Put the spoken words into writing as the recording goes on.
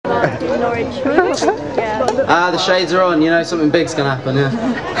Norwich. Yeah. The shades are on, you know, something big's gonna happen, yeah.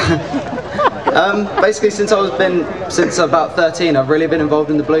 Basically, since about 13, I've really been involved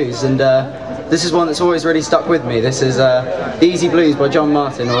in the blues, and this is one that's always really stuck with me. This is Easy Blues by John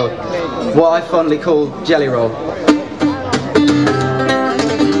Martyn, or what I fondly call Jelly Roll.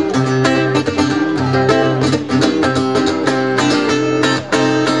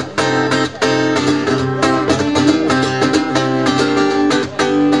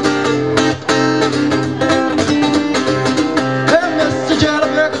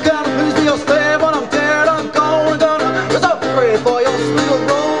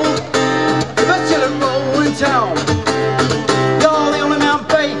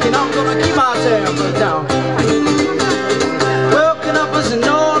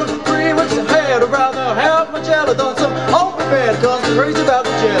 Done some unprepared cause I'm crazy about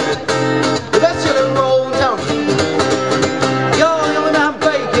the jelly. The best jelly roll in town. You're the only man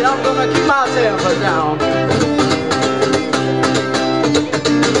baking, I'm gonna keep my temper down.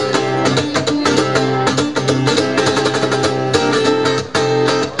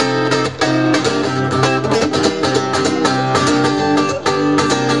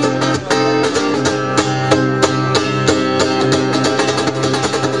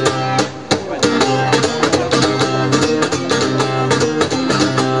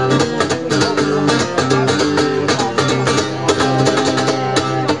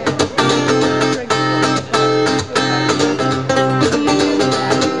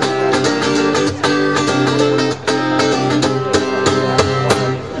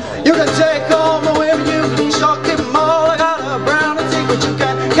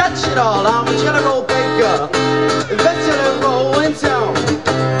 I'm a jelly roll baker, the best jelly roll in town.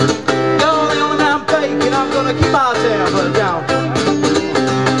 You're the only man baking, I'm gonna keep my temper down.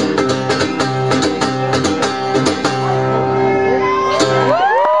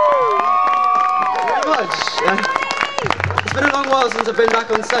 Very much. It's been a long while since I've been back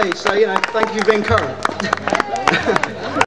on stage, so you know, thank you for being current.